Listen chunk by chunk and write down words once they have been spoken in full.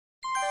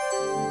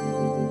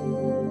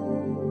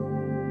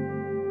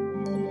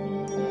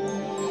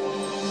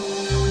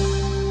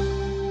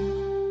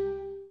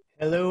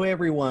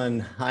everyone.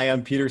 Hi,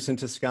 I'm Peterson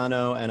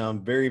Toscano, and I'm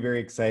very, very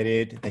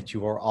excited that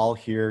you are all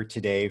here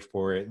today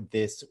for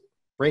this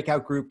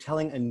breakout group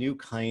telling a new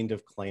kind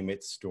of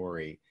climate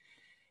story.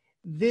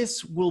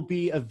 This will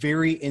be a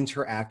very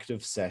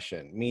interactive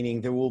session,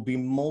 meaning there will be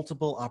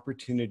multiple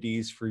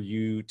opportunities for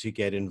you to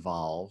get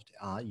involved.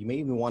 You may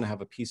even want to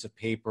have a piece of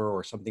paper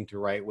or something to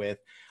write with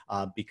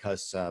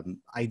because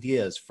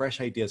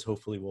fresh ideas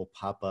hopefully will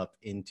pop up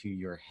into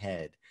your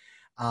head.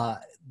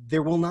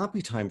 There will not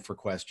be time for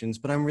questions,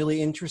 but I'm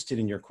really interested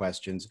in your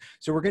questions.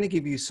 So we're going to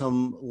give you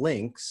some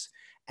links,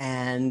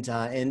 and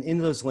in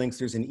those links,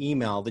 there's an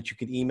email that you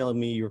can email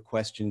me your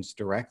questions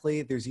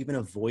directly. There's even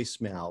a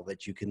voicemail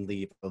that you can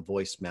leave a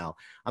voicemail.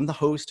 I'm the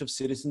host of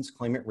Citizens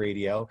Climate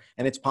Radio,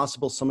 and it's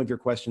possible some of your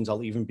questions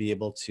I'll even be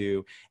able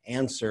to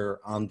answer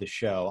on the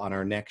show, on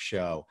our next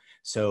show.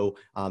 So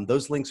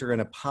those links are going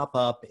to pop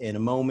up in a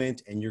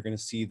moment, and you're going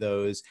to see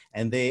those.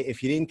 And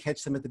if you didn't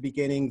catch them at the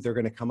beginning, they're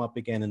going to come up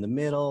again in the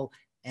middle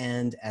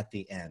and at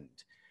the end.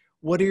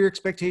 What are your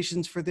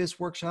expectations for this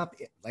workshop?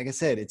 Like I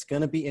said, it's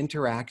going to be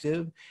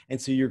interactive, and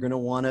so you're going to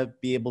want to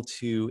be able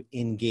to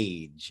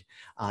engage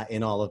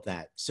in all of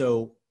that.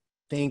 So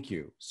thank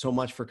you so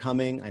much for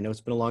coming. I know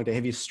it's been a long day.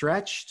 Have you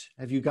stretched?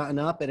 Have you gotten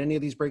up at any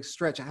of these breaks?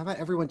 Stretch. How about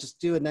everyone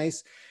just do a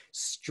nice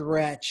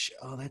stretch?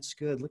 Oh, that's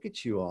good. Look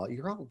at you all.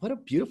 What a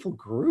beautiful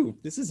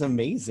group. This is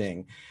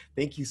amazing.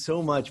 Thank you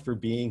so much for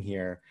being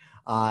here.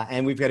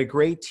 And we've got a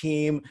great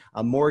team.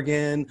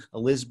 Morgan,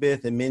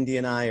 Elizabeth, and Mindy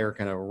and I are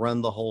going to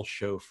run the whole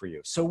show for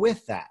you. So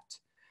with that,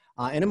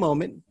 in a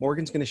moment,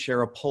 Morgan's going to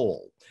share a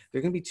poll. There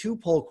are going to be 2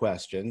 poll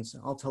questions.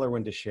 I'll tell her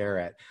when to share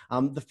it.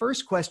 The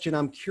first question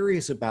I'm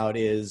curious about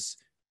is,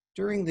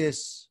 during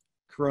this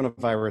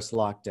coronavirus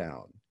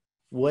lockdown,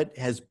 what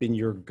has been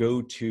your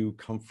go-to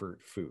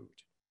comfort food?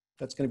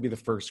 That's going to be the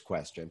first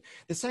question.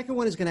 The second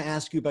one is going to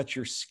ask you about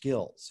your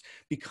skills,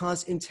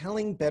 because in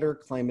telling better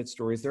climate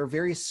stories, there are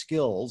various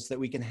skills that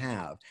we can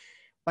have.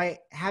 By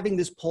having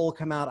this poll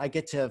come out, I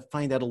get to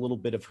find out a little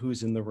bit of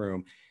who's in the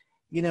room.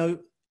 You know,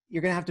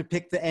 you're going to have to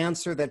pick the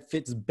answer that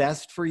fits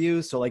best for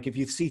you. So like if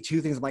you see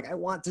 2 things, I'm like, I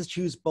want to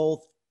choose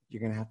both,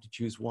 you're going to have to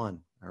choose one.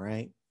 All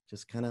right.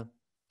 Just kind of,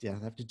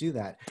 have to do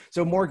that.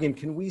 So Morgan,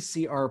 can we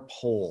see our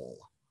poll?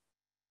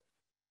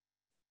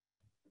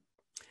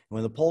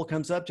 When the poll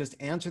comes up, just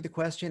answer the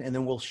question and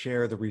then we'll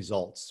share the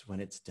results when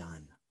it's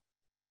done.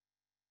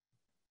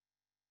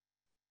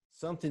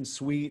 Something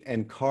sweet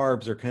and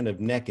carbs are kind of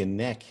neck and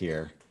neck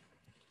here.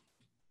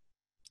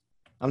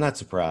 I'm not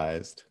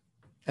surprised.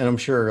 And I'm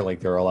sure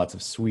like there are lots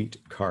of sweet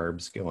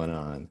carbs going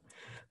on.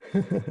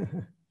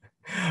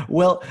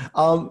 Well,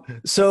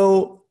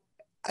 so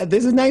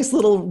there's a nice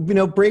little,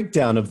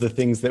 breakdown of the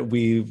things that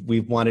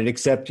we've wanted,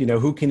 except,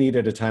 who can eat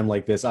at a time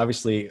like this?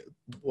 Obviously,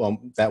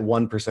 well, that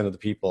 1% of the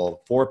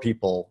people, 4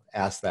 people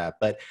asked that.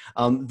 But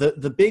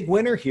the big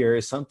winner here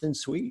is something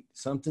sweet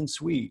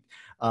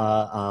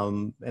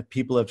that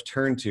people have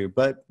turned to.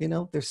 But,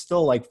 there's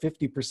still like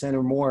 50%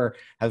 or more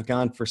have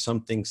gone for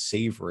something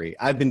savory.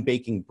 I've been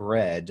baking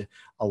bread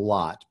a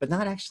lot, but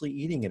not actually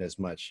eating it as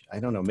much. I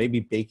don't know, maybe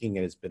baking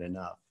it has been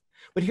enough.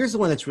 But here's the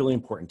one that's really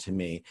important to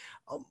me.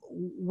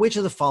 Which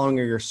of the following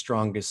are your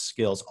strongest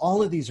skills?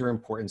 All of these are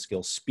important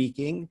skills.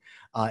 Speaking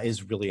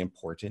is really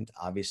important,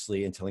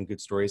 obviously, in telling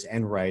good stories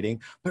and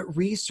writing. But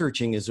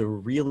researching is a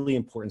really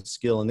important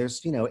skill. And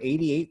there's,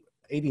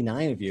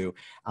 89 of you,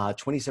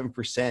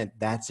 27%,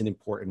 that's an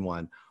important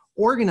one.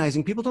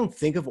 Organizing, people don't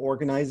think of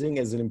organizing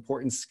as an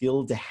important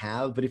skill to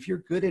have, but if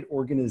you're good at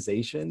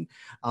organization,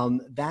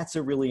 that's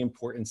a really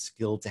important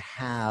skill to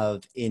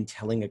have in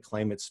telling a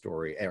climate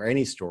story or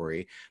any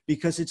story,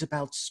 because it's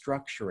about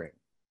structuring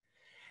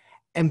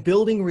and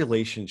building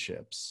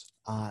relationships.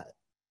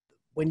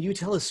 When you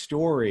tell a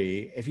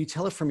story, if you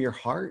tell it from your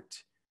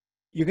heart,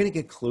 you're going to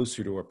get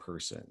closer to a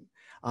person.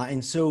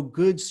 And so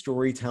good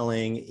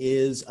storytelling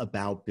is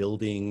about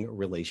building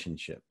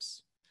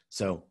relationships.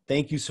 So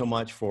thank you so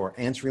much for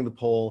answering the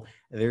poll.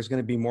 There's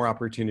going to be more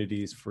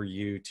opportunities for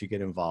you to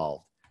get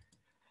involved.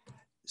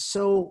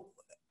 So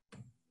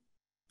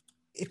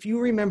if you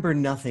remember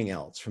nothing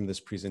else from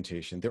this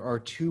presentation, there are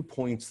 2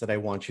 points that I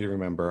want you to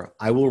remember.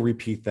 I will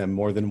repeat them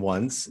more than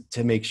once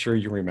to make sure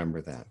you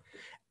remember them.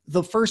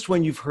 The first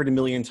one you've heard a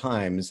million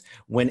times.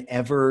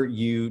 Whenever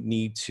you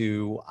need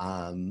to,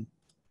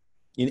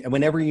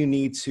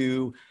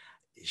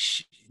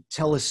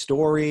 tell a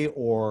story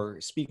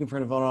or speak in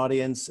front of an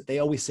audience, they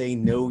always say,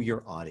 know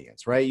your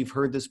audience, right? You've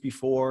heard this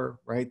before,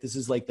 right? This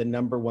is like the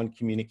 #1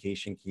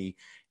 communication key,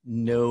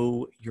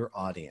 know your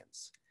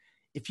audience.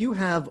 If you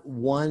have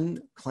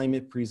one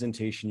climate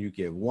presentation you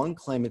give, one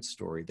climate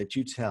story that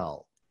you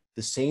tell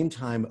the same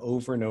time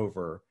over and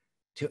over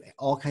to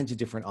all kinds of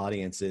different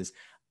audiences,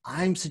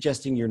 I'm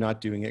suggesting you're not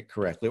doing it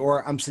correctly,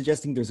 or I'm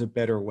suggesting there's a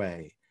better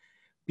way.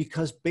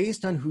 Because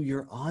based on who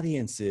your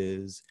audience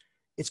is,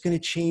 it's going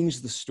to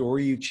change the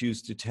story you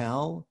choose to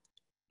tell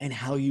and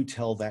how you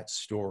tell that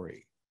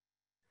story.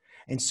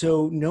 And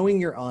so knowing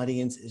your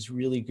audience is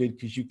really good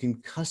because you can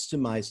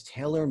customize,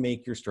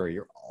 tailor-make your story.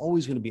 You're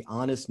always going to be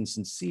honest and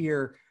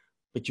sincere,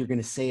 but you're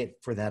going to say it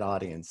for that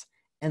audience.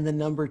 And the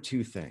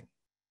 #2 thing,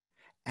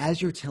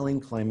 As you're telling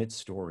climate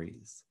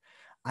stories,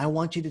 I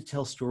want you to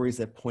tell stories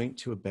that point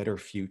to a better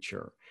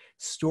future,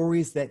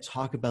 stories that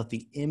talk about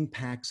the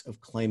impacts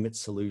of climate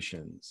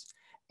solutions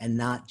and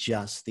not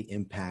just the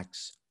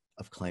impacts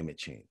of climate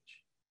change.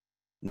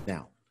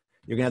 Now,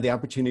 you're going to have the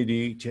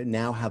opportunity to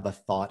now have a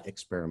thought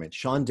experiment.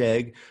 Sean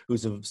Degg,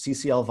 who's a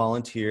CCL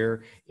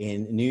volunteer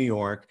in New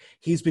York,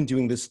 he's been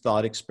doing this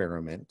thought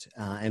experiment,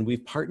 and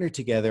we've partnered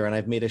together, and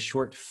I've made a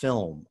short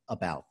film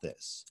about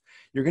this.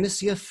 You're going to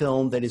see a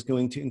film that is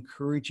going to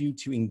encourage you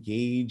to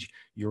engage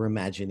your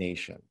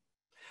imagination.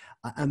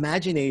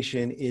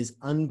 Imagination is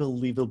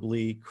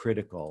unbelievably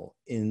critical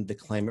in the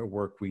climate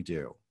work we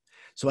do.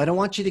 So I don't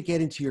want you to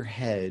get into your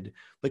head,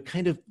 but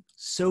kind of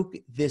soak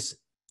this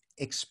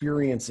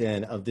experience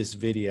in of this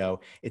video.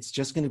 It's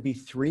just going to be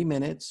 3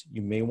 minutes.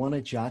 You may want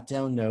to jot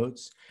down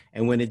notes.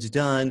 And when it's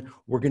done,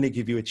 we're going to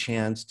give you a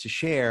chance to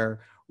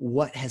share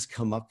what has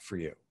come up for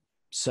you.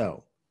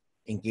 So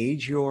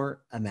engage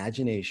your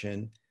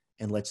imagination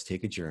and let's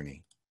take a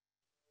journey.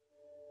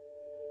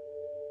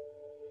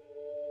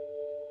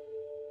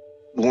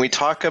 When we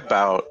talk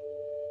about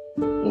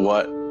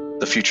what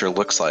the future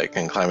looks like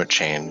in climate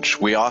change,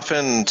 we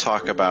often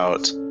talk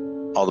about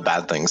all the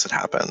bad things that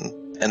happen.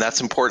 And that's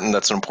important.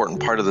 That's an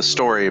important part of the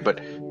story. But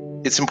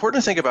it's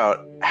important to think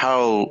about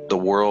how the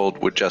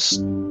world would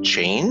just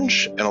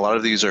change. And a lot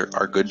of these are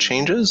good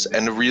changes,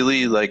 and to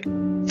really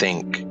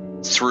think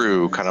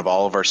through kind of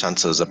all of our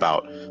senses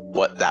about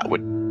what that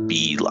would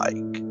be like.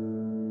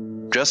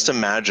 Just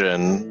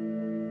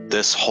imagine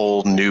this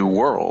whole new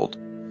world.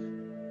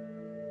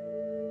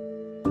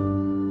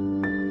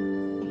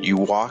 You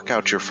walk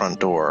out your front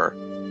door,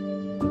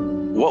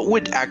 what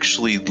would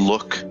actually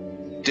look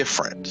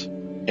different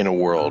in a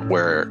world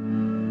where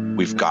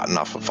we've gotten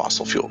off of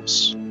fossil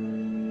fuels?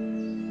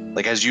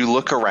 As you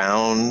look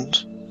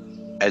around,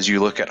 as you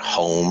look at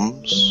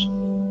homes,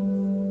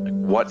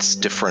 what's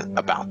different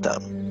about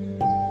them?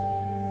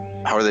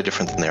 How are they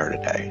different than they are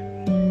today?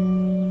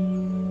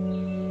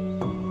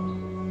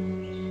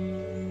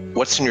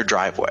 What's in your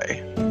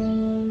driveway?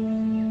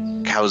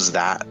 How's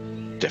that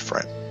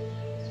different?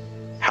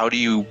 How do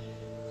you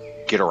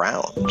get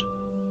around?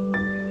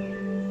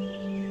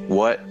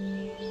 What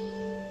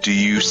do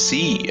you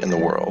see in the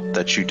world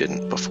that you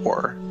didn't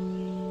before?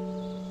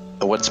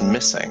 And what's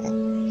missing?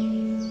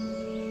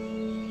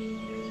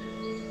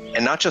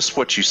 And not just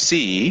what you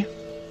see,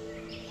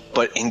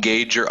 but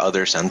engage your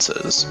other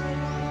senses.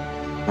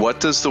 What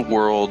does the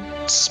world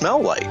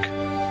smell like?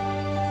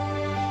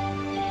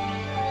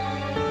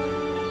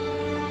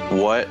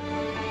 What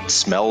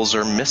smells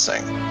are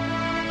missing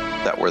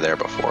that were there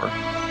before?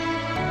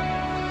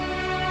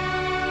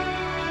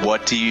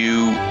 What do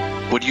you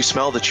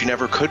smell that you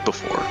never could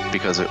before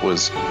because it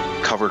was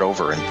covered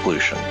over in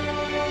pollution?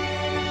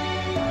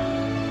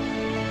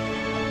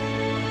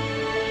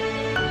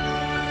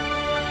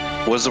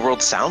 What does the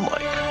world sound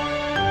like?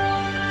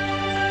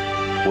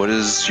 What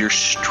does your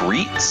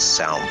street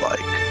sound like?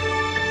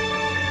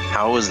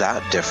 How is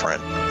that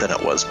different than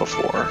it was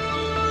before?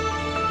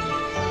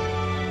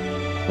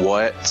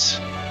 What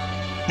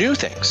new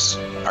things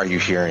are you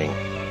hearing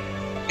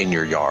in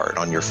your yard,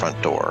 on your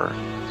front door,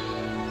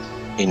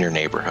 in your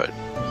neighborhood?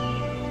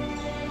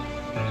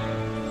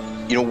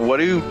 What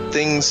do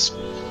things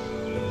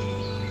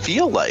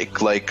feel like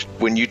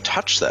when you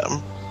touch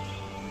them,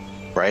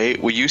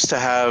 right? We used to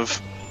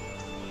have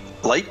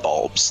light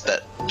bulbs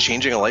that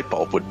changing a light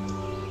bulb would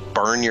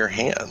burn your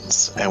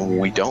hands, and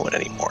we don't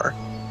anymore.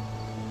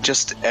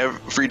 Just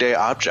everyday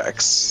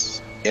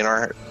objects in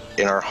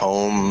our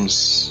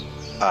homes,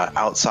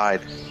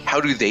 outside, how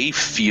do they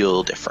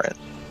feel different?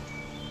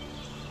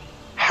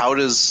 How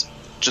does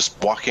just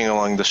walking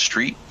along the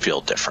street feel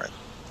different?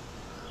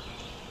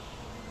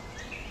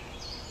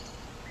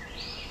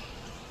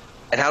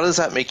 And how does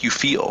that make you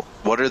feel?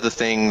 What are the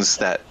things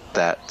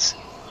that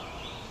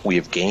we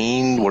have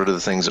gained? What are the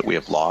things that we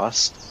have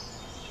lost?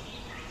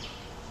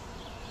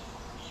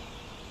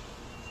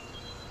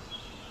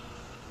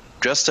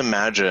 Just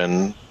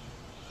imagine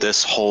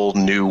this whole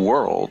new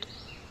world.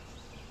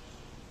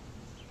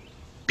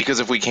 Because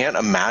if we can't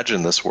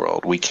imagine this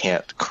world, we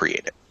can't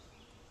create it.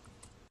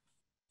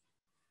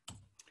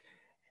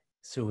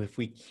 So if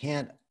we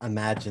can't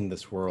imagine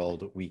this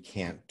world, we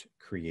can't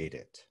create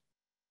it.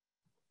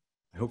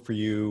 I hope for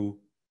you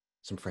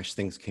some fresh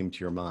things came to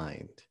your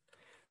mind.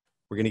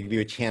 We're going to give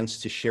you a chance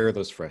to share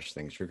those fresh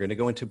things. You're going to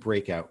go into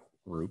breakout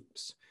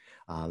groups.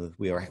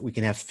 We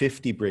can have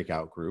 50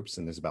 breakout groups,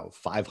 and there's about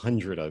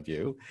 500 of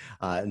you.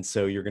 And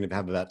so you're going to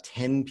have about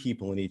 10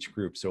 people in each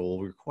group. So it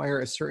will require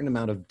a certain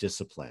amount of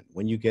discipline.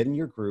 When you get in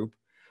your group,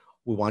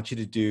 we want you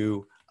to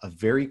do a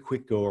very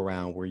quick go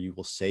around where you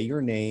will say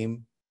your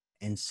name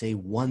and say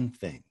one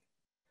thing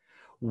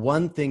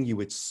you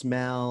would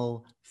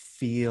smell,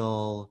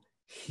 feel,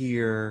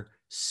 hear,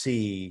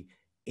 see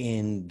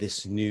in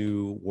this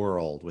new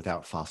world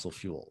without fossil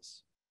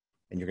fuels.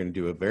 And you're going to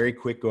do a very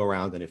quick go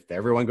around. And if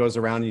everyone goes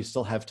around and you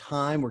still have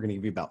time, we're going to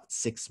give you about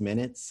 6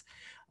 minutes.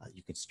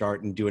 You can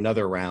start and do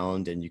another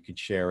round, and you can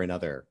share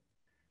another.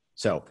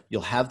 So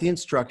you'll have the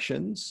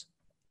instructions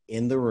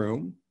in the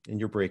room. in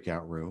your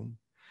breakout room.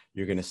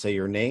 You're going to say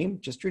your name,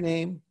 just your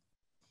name,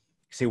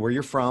 say where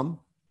you're from.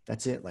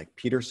 That's it, like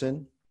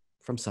Peterson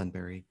from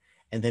Sunbury.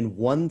 And then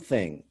one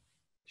thing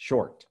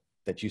short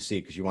that you see,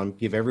 because you want to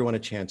give everyone a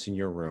chance in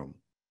your room.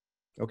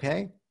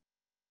 Okay?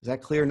 Is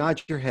that clear?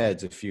 Nod your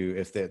heads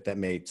if that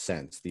made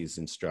sense, these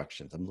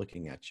instructions. I'm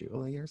looking at you.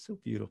 Oh, you're so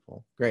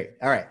beautiful. Great.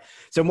 All right.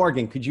 So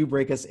Morgan, could you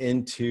break us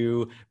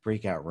into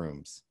breakout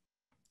rooms?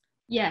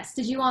 Yes.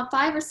 Did you want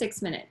 5 or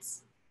 6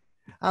 minutes?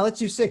 Let's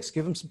do 6.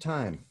 Give them some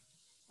time.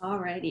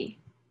 Alrighty.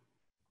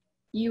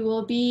 You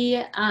will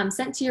be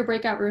sent to your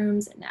breakout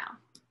rooms now.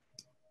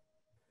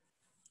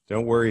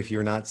 Don't worry if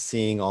you're not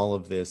seeing all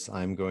of this.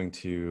 I'm going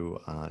to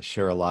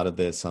share a lot of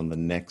this on the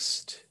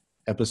next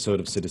episode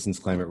of Citizens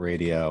Climate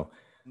Radio.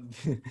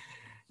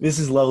 This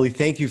is lovely.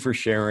 Thank you for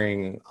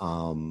sharing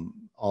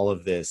all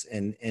of this.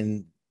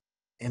 And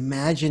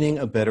imagining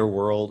a better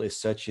world is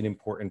such an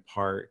important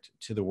part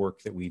to the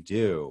work that we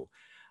do,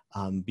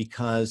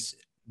 because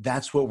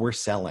that's what we're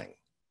selling.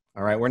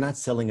 All right, we're not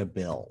selling a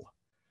bill.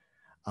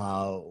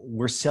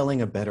 We're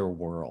selling a better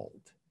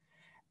world,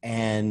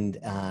 and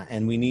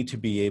we need to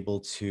be able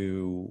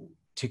to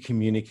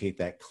communicate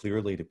that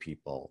clearly to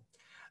people.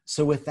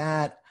 So with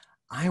that,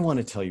 I want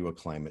to tell you a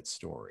climate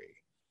story.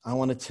 I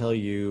want to tell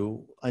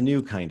you a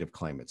new kind of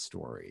climate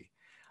story.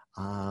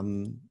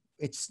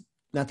 It's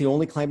not the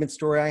only climate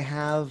story I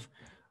have,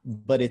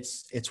 but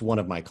it's one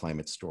of my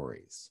climate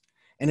stories.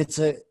 And it's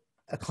a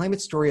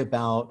climate story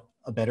about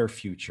a better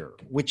future,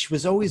 which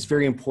was always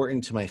very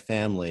important to my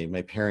family.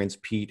 My parents,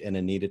 Pete and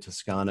Anita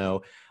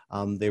Toscano,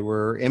 they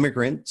were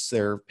immigrants.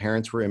 Their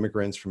parents were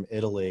immigrants from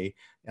Italy.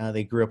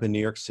 They grew up in New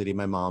York City,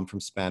 my mom from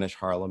Spanish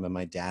Harlem and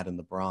my dad in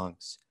the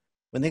Bronx.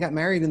 When they got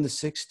married in the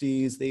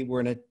 60s, they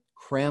were in a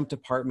cramped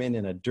apartment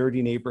in a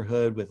dirty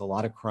neighborhood with a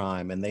lot of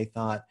crime. And they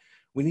thought,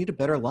 we need a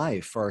better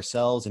life for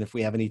ourselves and if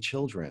we have any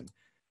children.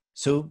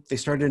 So they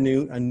started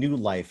a new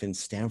life in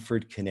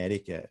Stamford,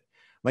 Connecticut.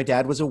 My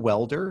dad was a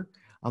welder.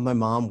 My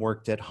mom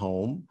worked at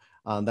home.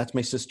 That's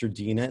my sister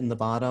Dina in the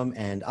bottom.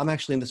 And I'm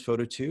actually in this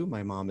photo too.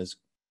 My mom is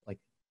like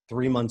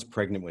 3 months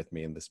pregnant with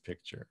me in this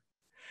picture.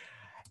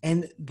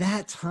 And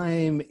that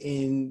time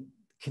in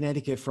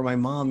Connecticut for my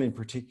mom in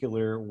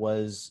particular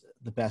was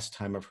the best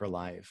time of her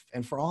life.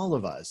 And for all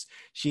of us,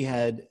 she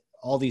had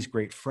all these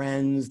great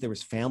friends. There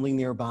was family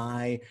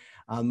nearby.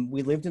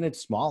 We lived in a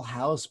small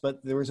house,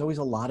 but there was always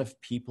a lot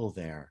of people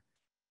there.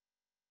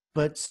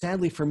 But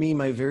sadly for me,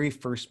 my very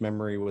first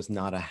memory was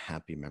not a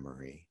happy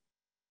memory.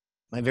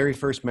 My very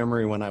first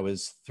memory when I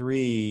was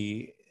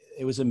 3,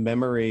 it was a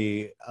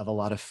memory of a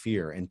lot of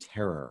fear and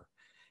terror.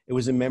 It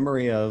was a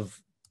memory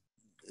of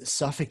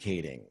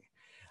suffocating,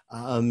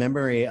 a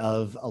memory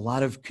of a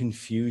lot of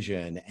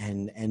confusion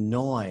and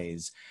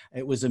noise.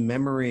 It was a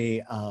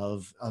memory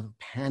of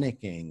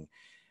panicking.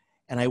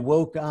 And I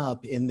woke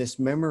up in this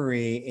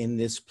memory in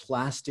this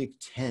plastic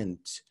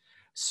tent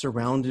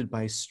surrounded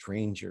by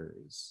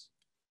strangers.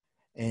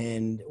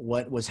 And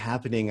what was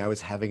happening, I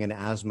was having an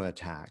asthma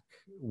attack,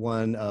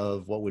 one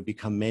of what would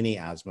become many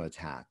asthma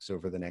attacks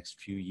over the next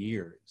few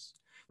years.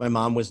 My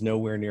mom was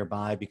nowhere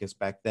nearby because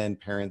back then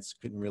parents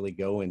couldn't really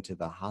go into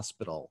the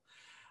hospital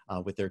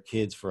with their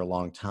kids for a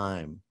long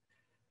time.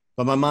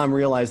 But my mom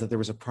realized that there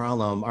was a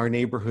problem. Our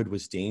neighborhood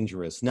was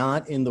dangerous,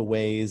 not in the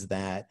ways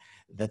that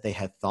they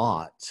had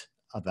thought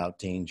about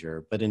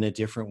danger, but in a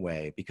different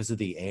way because of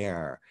the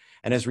air.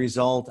 And as a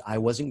result, I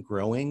wasn't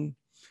growing.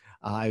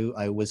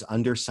 I was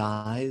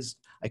undersized.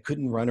 I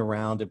couldn't run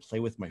around and play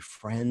with my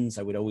friends.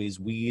 I would always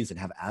wheeze and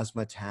have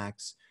asthma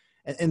attacks.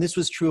 And this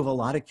was true of a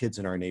lot of kids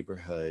in our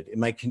neighborhood. In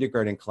my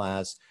kindergarten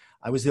class,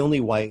 I was the only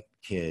white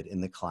kid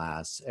in the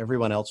class.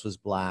 Everyone else was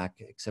black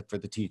except for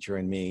the teacher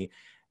and me.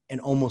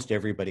 And almost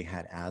everybody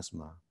had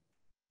asthma.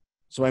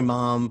 So my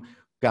mom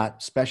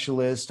got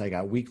specialists. I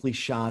got weekly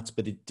shots,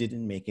 but it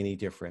didn't make any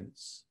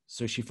difference.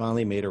 So she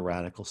finally made a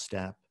radical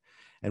step.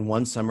 And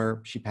one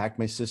summer, she packed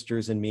my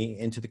sisters and me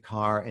into the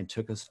car and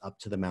took us up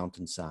to the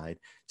mountainside,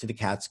 to the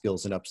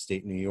Catskills in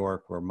upstate New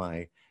York, where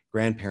my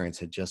grandparents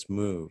had just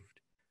moved.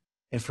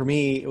 And for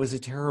me, it was a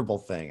terrible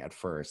thing at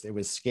first. It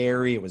was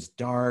scary, it was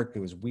dark,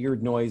 there was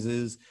weird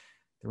noises.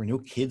 There were no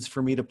kids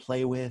for me to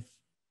play with.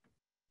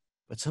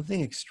 But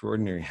something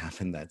extraordinary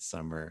happened that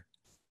summer.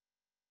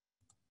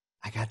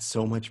 I got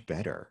so much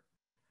better.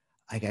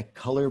 I got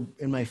color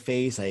in my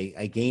face.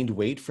 I gained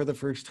weight for the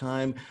first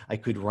time. I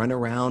could run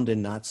around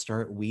and not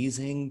start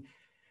wheezing.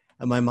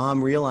 And my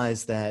mom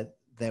realized that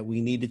we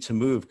needed to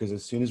move because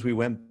as soon as we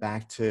went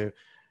back to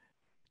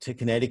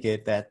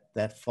Connecticut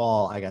that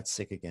fall, I got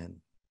sick again.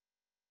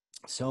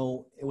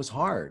 So it was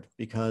hard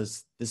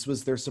because this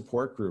was their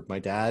support group. My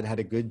dad had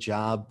a good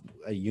job,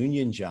 a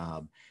union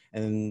job,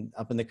 and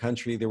up in the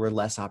country, there were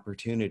less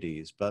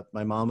opportunities. But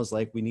my mom was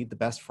like, we need the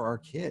best for our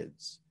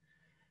kids.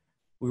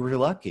 We were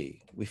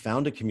lucky. We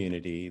found a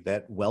community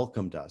that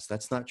welcomed us.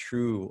 That's not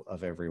true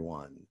of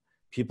everyone.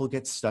 People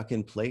get stuck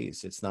in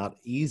place. It's not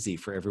easy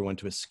for everyone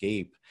to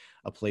escape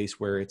a place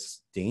where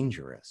it's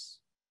dangerous.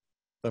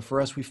 But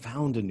for us, we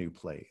found a new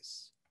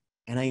place.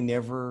 And I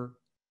never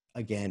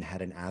again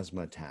had an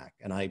asthma attack.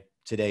 And I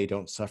today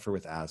don't suffer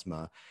with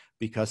asthma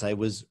because I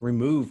was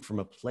removed from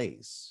a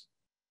place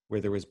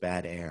where there was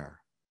bad air.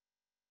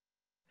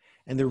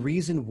 And the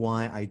reason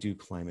why I do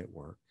climate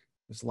work,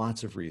 there's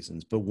lots of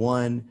reasons, but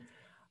one,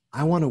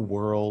 I want a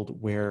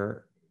world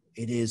where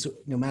it is,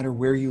 no matter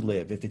where you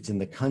live, if it's in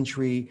the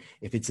country,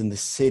 if it's in the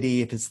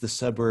city, if it's the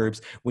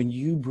suburbs, when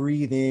you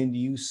breathe in,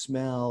 you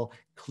smell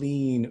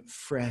clean,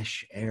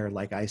 fresh air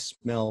like I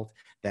smelled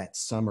that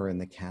summer in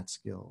the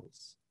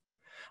Catskills.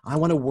 I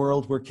want a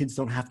world where kids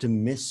don't have to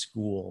miss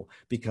school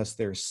because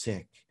they're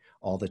sick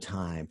all the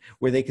time,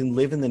 where they can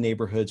live in the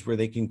neighborhoods where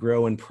they can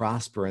grow and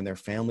prosper and their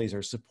families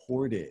are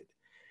supported.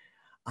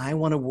 I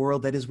want a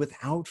world that is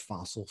without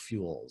fossil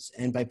fuels.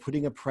 And by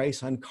putting a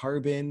price on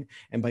carbon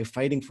and by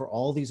fighting for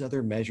all these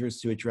other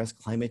measures to address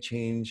climate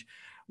change,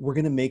 we're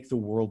going to make the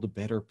world a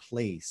better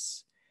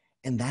place.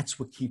 And that's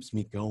what keeps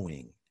me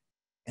going.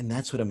 And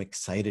that's what I'm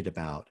excited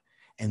about.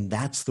 And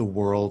that's the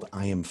world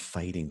I am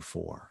fighting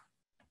for.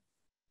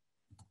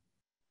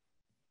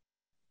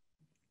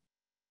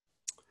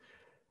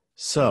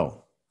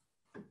 So,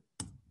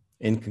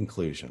 in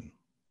conclusion,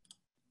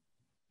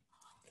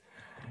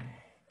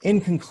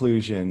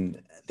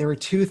 there are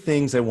two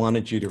things I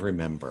wanted you to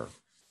remember.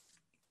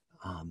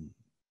 Do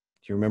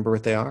you remember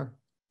what they are?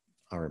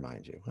 I'll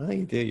remind you. Oh,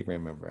 you do, you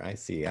remember. I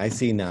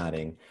see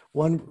nodding.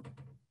 One,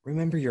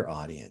 remember your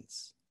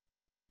audience.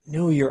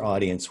 Know your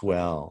audience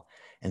well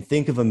and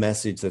think of a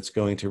message that's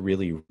going to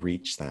really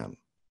reach them.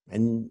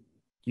 And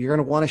you're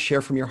going to want to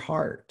share from your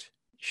heart.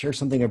 Share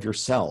something of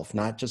yourself,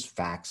 not just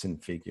facts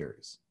and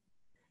figures.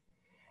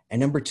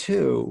 And number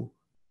two,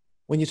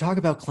 when you talk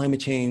about climate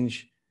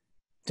change,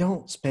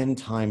 don't spend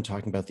time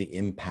talking about the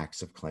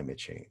impacts of climate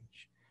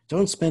change.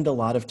 Don't spend a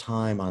lot of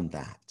time on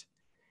that.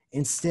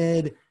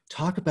 Instead,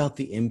 talk about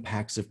the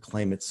impacts of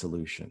climate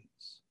solutions.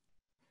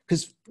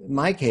 Because in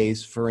my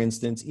case, for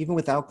instance, even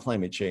without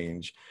climate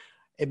change,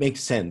 it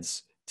makes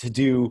sense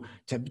to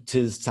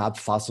stop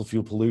fossil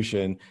fuel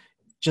pollution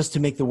just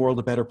to make the world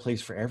a better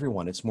place for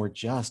everyone. It's more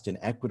just and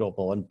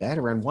equitable and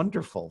better and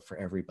wonderful for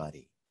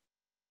everybody.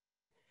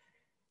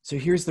 So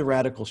here's the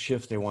radical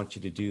shift I want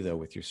you to do, though,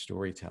 with your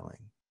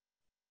storytelling.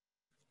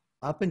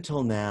 Up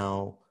until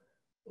now,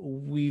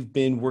 we've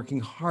been working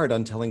hard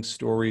on telling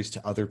stories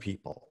to other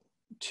people,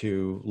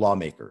 to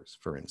lawmakers,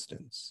 for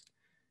instance,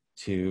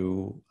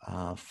 to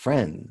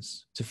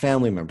friends, to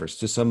family members,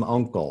 to some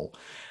uncle.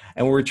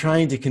 And we're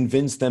trying to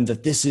convince them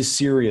that this is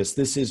serious,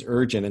 this is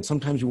urgent. And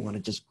sometimes we want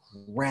to just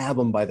grab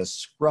them by the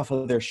scruff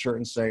of their shirt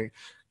and say,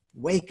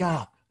 wake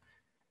up.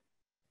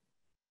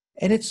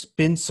 And it's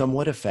been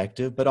somewhat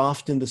effective, but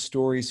often the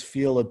stories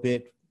feel a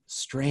bit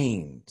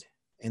strained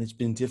and it's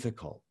been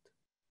difficult.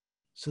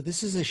 So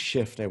this is a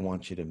shift I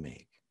want you to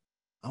make.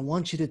 I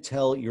want you to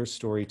tell your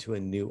story to a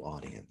new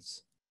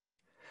audience.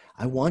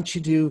 I want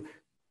you to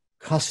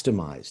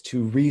customize,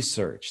 to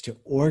research, to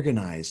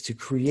organize, to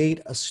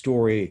create a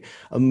story,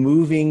 a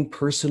moving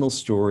personal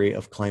story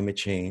of climate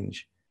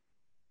change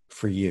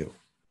for you,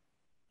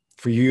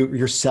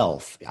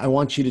 yourself. I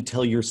want you to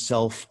tell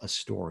yourself a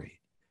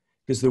story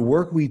because the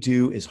work we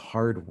do is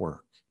hard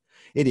work.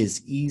 It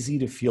is easy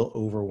to feel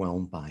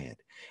overwhelmed by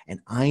it.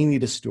 And I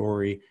need a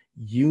story,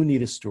 you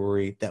need a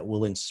story that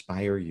will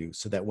inspire you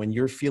so that when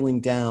you're feeling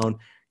down,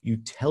 you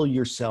tell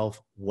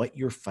yourself what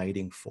you're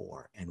fighting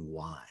for and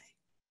why.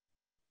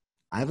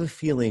 I have a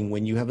feeling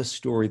when you have a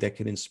story that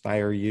can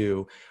inspire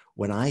you,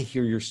 when I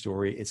hear your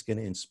story, it's going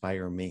to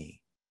inspire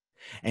me.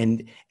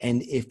 And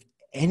if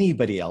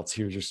anybody else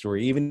hears your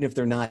story, even if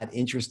they're not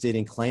interested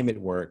in climate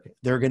work,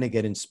 they're going to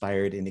get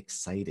inspired and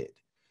excited.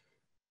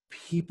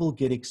 People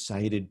get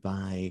excited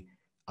by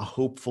a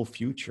hopeful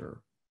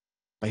future,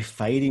 by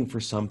fighting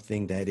for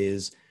something that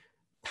is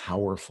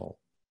powerful.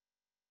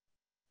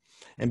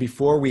 And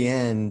before we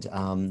end,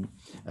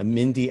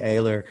 Mindy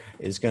Ayler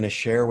is going to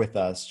share with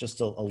us just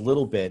a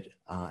little bit,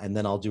 and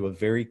then I'll do a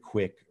very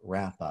quick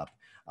wrap up.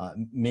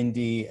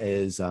 Mindy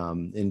is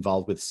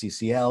involved with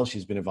CCL.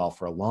 She's been involved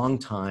for a long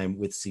time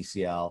with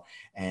CCL.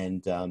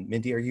 And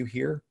Mindy, are you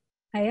here?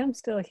 I am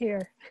still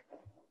here.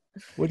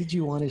 What did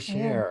you want to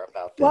share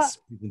about this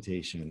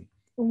presentation?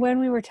 When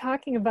we were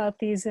talking about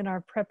these in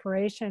our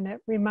preparation,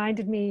 it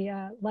reminded me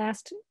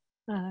last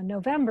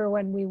November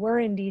when we were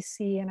in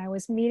DC and I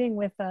was meeting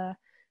with a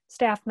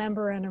staff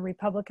member in a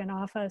Republican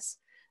office.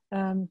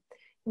 When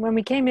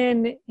we came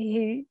in,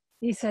 he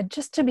said,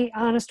 just to be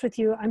honest with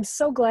you, I'm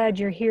so glad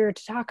you're here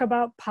to talk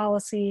about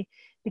policy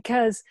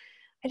because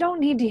I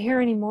don't need to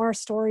hear any more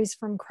stories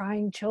from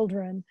crying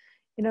children,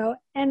 you know,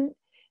 and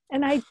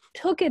I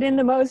took it in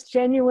the most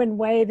genuine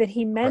way that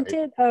he meant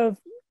it of,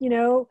 you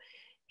know,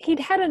 he'd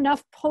had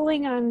enough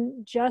pulling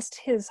on just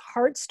his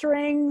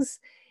heartstrings.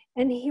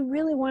 And he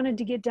really wanted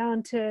to get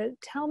down to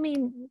tell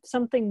me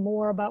something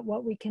more about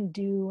what we can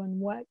do and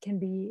what can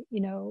be,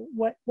 you know,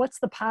 what's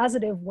the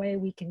positive way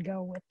we can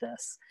go with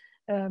this.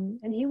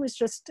 And he was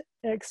just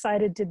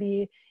excited to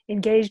be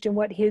engaged in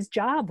what his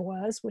job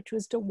was, which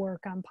was to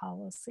work on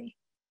policy.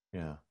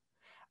 Yeah.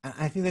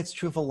 I think that's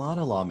true of a lot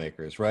of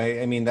lawmakers,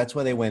 right? I mean, that's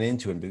why they went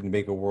into it, to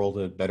make a world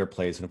a better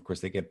place. And of course,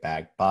 they get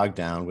bogged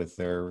down with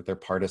their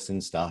partisan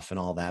stuff and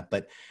all that.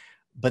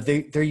 But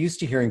they're used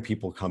to hearing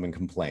people come and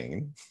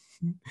complain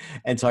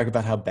and talk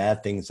about how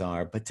bad things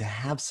are. But to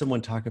have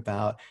someone talk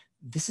about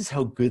this is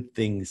how good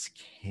things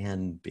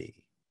can be.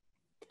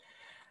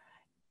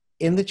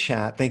 In the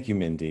chat, thank you,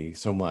 Mindy,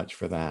 so much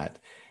for that.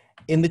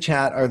 In the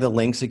chat are the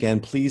links again.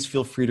 Please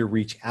feel free to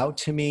reach out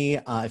to me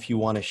if you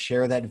want to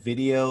share that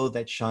video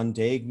that Sean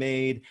Daig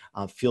made.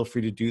 Feel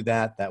free to do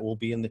that. That will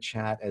be in the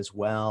chat as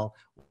well.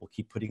 We'll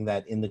keep putting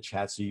that in the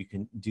chat so you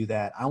can do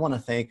that. I want to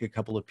thank a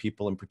couple of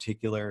people in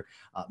particular,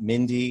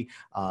 Mindy,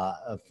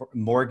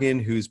 Morgan,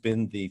 who's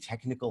been the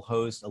technical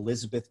host,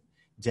 Elizabeth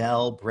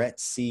Dell, Brett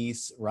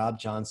Cease, Rob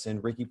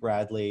Johnson, Ricky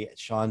Bradley,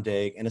 Sean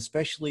Daig, and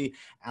especially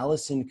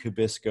Allison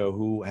Kubisco,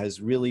 who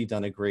has really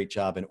done a great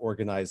job in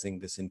organizing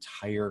this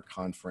entire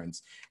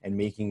conference and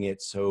making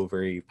it so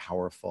very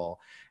powerful.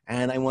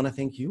 And I want to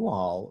thank you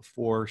all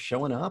for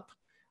showing up.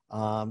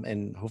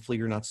 And hopefully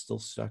you're not still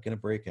stuck in a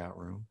breakout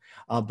room,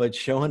 but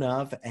showing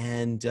up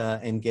and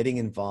getting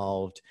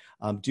involved.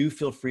 Do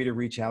feel free to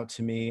reach out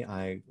to me.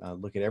 I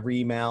look at every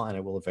email and I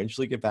will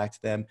eventually get back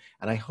to them.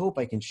 And I hope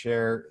I can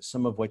share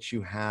some of what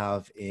you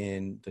have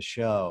in the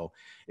show.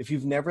 If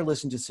you've never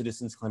listened to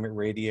Citizens Climate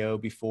Radio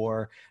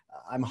before,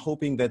 I'm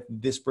hoping that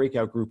this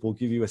breakout group will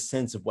give you a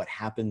sense of what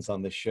happens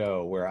on the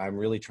show, where I'm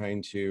really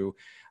trying to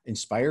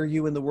inspire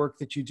you in the work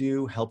that you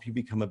do, help you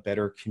become a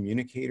better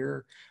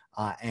communicator.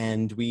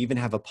 And we even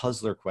have a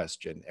puzzler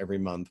question every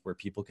month where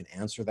people can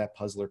answer that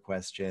puzzler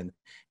question,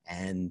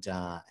 and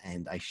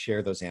I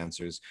share those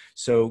answers.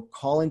 So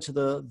call into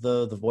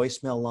the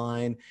voicemail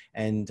line,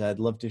 and I'd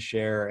love to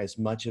share as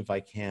much as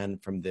I can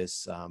from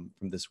this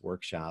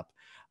workshop.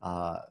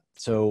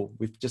 So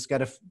we've just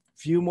got a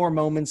few more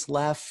moments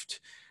left,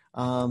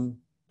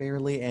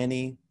 barely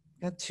any.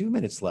 Got 2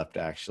 minutes left,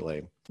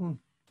 actually.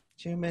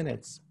 2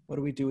 minutes. What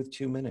do we do with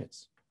 2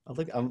 minutes?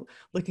 I'm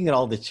looking at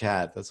all the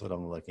chat. That's what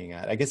I'm looking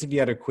at. I guess if you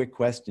had a quick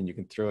question, you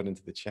can throw it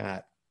into the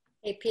chat.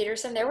 Hey,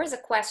 Peterson, there was a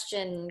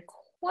question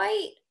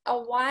quite a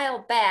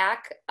while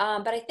back,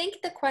 but I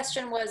think the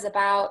question was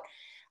about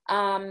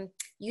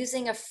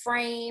using a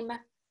frame.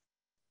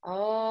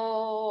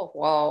 Oh,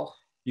 whoa.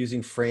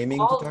 Using framing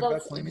to talk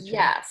about climate change?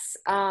 Yes.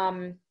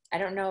 I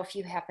don't know if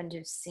you happen to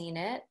have seen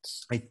it.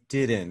 I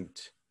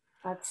didn't.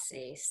 Let's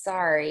see.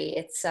 Sorry.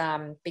 It's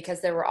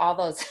because there were all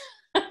those...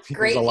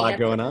 Great. There's a lot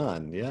going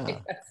on. Yeah.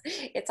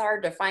 It's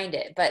hard to find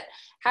it, but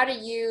how to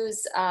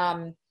use,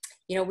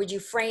 would you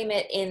frame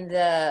it in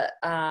the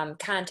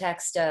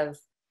context of,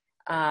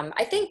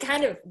 I think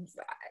kind of,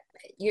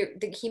 you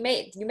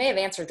may have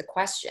answered the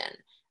question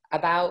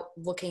about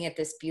looking at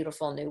this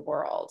beautiful new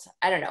world.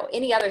 I don't know.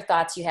 Any other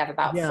thoughts you have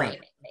about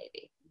framing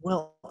maybe?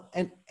 Well,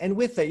 and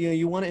with that,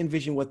 you want to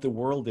envision what the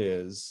world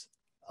is.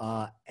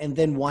 And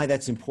then why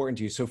that's important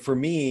to you. So for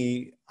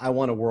me, I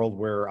want a world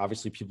where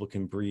obviously people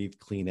can breathe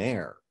clean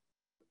air.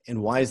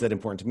 And why is that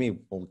important to me?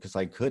 Well, because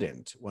I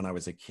couldn't when I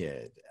was a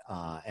kid.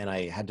 And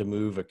I had to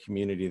move a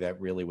community that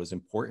really was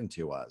important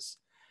to us.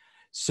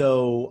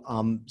 So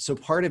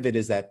part of it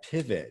is that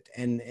pivot.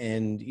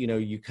 And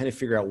you kind of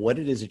figure out what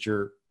it is that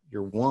you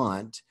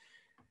want.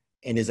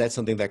 And is that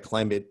something that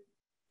climate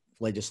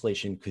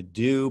legislation could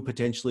do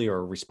potentially,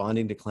 or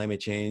responding to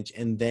climate change?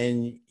 And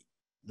then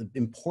the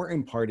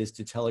important part is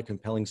to tell a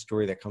compelling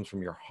story that comes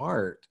from your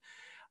heart,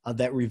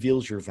 that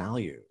reveals your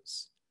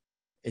values.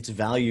 It's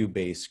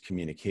value-based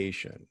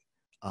communication.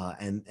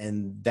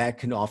 And that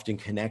can often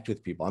connect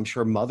with people. I'm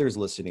sure mothers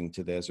listening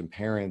to this and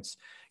parents,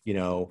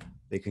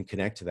 they can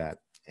connect to that.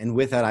 And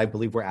with that, I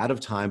believe we're out of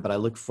time, but I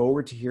look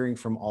forward to hearing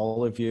from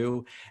all of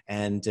you,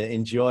 and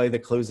enjoy the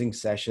closing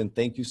session.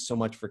 Thank you so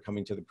much for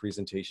coming to the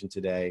presentation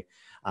today,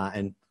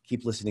 and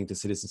keep listening to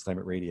Citizens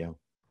Climate Radio.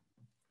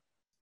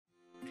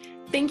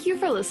 Thank you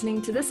for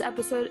listening to this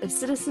episode of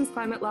Citizens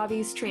Climate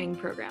Lobby's training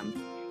program.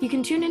 You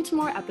can tune into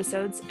more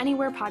episodes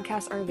anywhere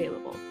podcasts are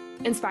available.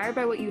 Inspired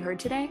by what you heard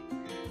today?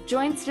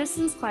 Join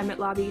Citizens Climate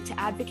Lobby to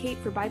advocate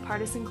for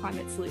bipartisan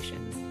climate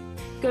solutions.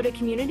 Go to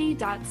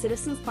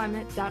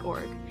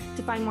community.citizensclimate.org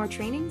to find more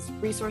trainings,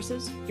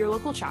 resources, your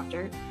local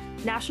chapter,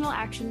 national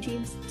action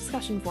teams,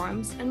 discussion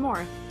forums, and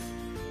more.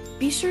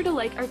 Be sure to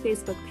like our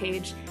Facebook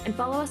page and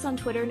follow us on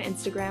Twitter and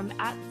Instagram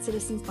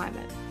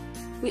 @CitizensClimate.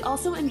 We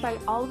also invite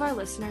all of our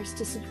listeners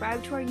to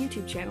subscribe to our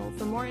YouTube channel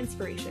for more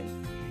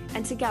inspiration.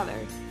 And together,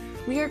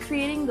 we are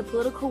creating the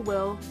political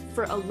will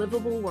for a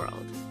livable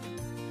world.